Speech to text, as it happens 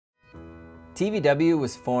TVW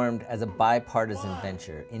was formed as a bipartisan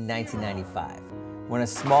venture in 1995 when a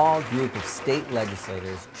small group of state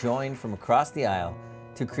legislators joined from across the aisle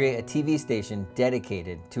to create a TV station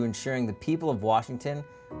dedicated to ensuring the people of Washington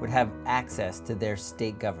would have access to their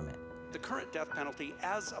state government. The current death penalty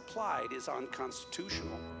as applied is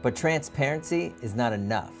unconstitutional. But transparency is not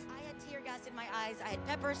enough. I had tear gas in my eyes, I had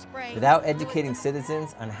pepper spray. Without educating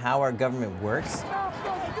citizens on how our government works,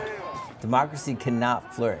 democracy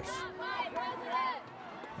cannot flourish.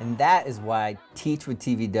 And that is why Teach with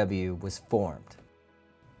TVW was formed.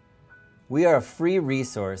 We are a free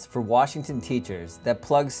resource for Washington teachers that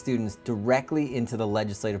plugs students directly into the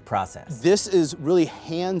legislative process. This is really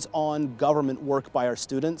hands-on government work by our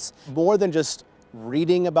students. More than just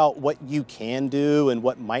reading about what you can do and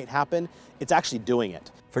what might happen, it's actually doing it.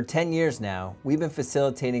 For 10 years now, we've been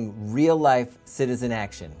facilitating real-life citizen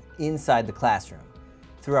action inside the classroom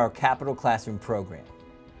through our Capital Classroom program,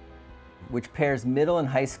 which pairs middle and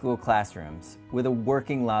high school classrooms with a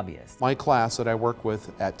working lobbyist. My class that I work with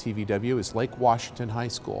at TVW is Lake Washington High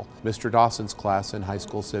School, Mr. Dawson's class in high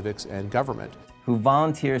school civics and government, who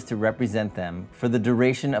volunteers to represent them for the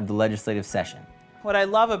duration of the legislative session. What I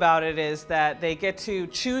love about it is that they get to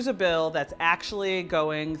choose a bill that's actually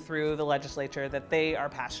going through the legislature that they are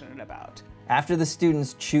passionate about. After the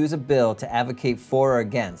students choose a bill to advocate for or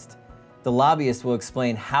against, the lobbyist will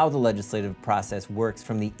explain how the legislative process works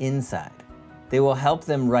from the inside. They will help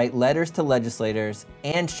them write letters to legislators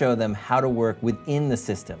and show them how to work within the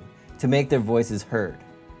system to make their voices heard.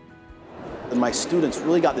 And my students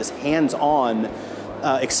really got this hands-on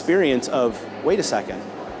experience of, wait a second,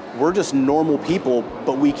 we're just normal people,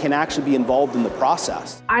 but we can actually be involved in the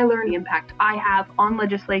process. I learned the impact I have on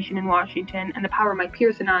legislation in Washington and the power my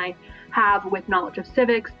peers and I have with knowledge of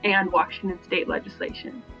civics and Washington state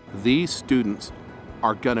legislation. These students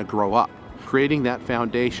are going to grow up, creating that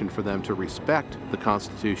foundation for them to respect the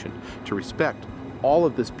Constitution, to respect all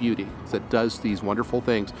of this beauty that does these wonderful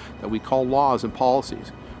things that we call laws and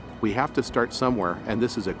policies. We have to start somewhere, and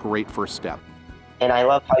this is a great first step. And I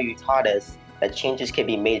love how you taught us that changes can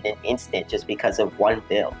be made in an instant just because of one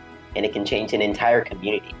bill, and it can change an entire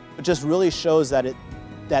community. It just really shows that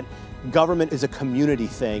that government is a community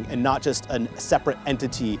thing and not just a separate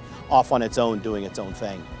entity off on its own doing its own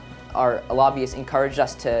thing. Our lobbyists encouraged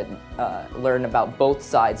us to learn about both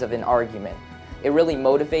sides of an argument. It really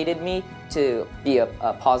motivated me to be a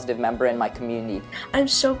positive member in my community. I'm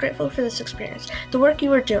so grateful for this experience. The work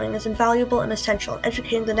you are doing is invaluable and essential in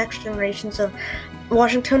educating the next generations of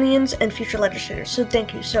Washingtonians and future legislators, so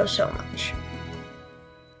thank you so much.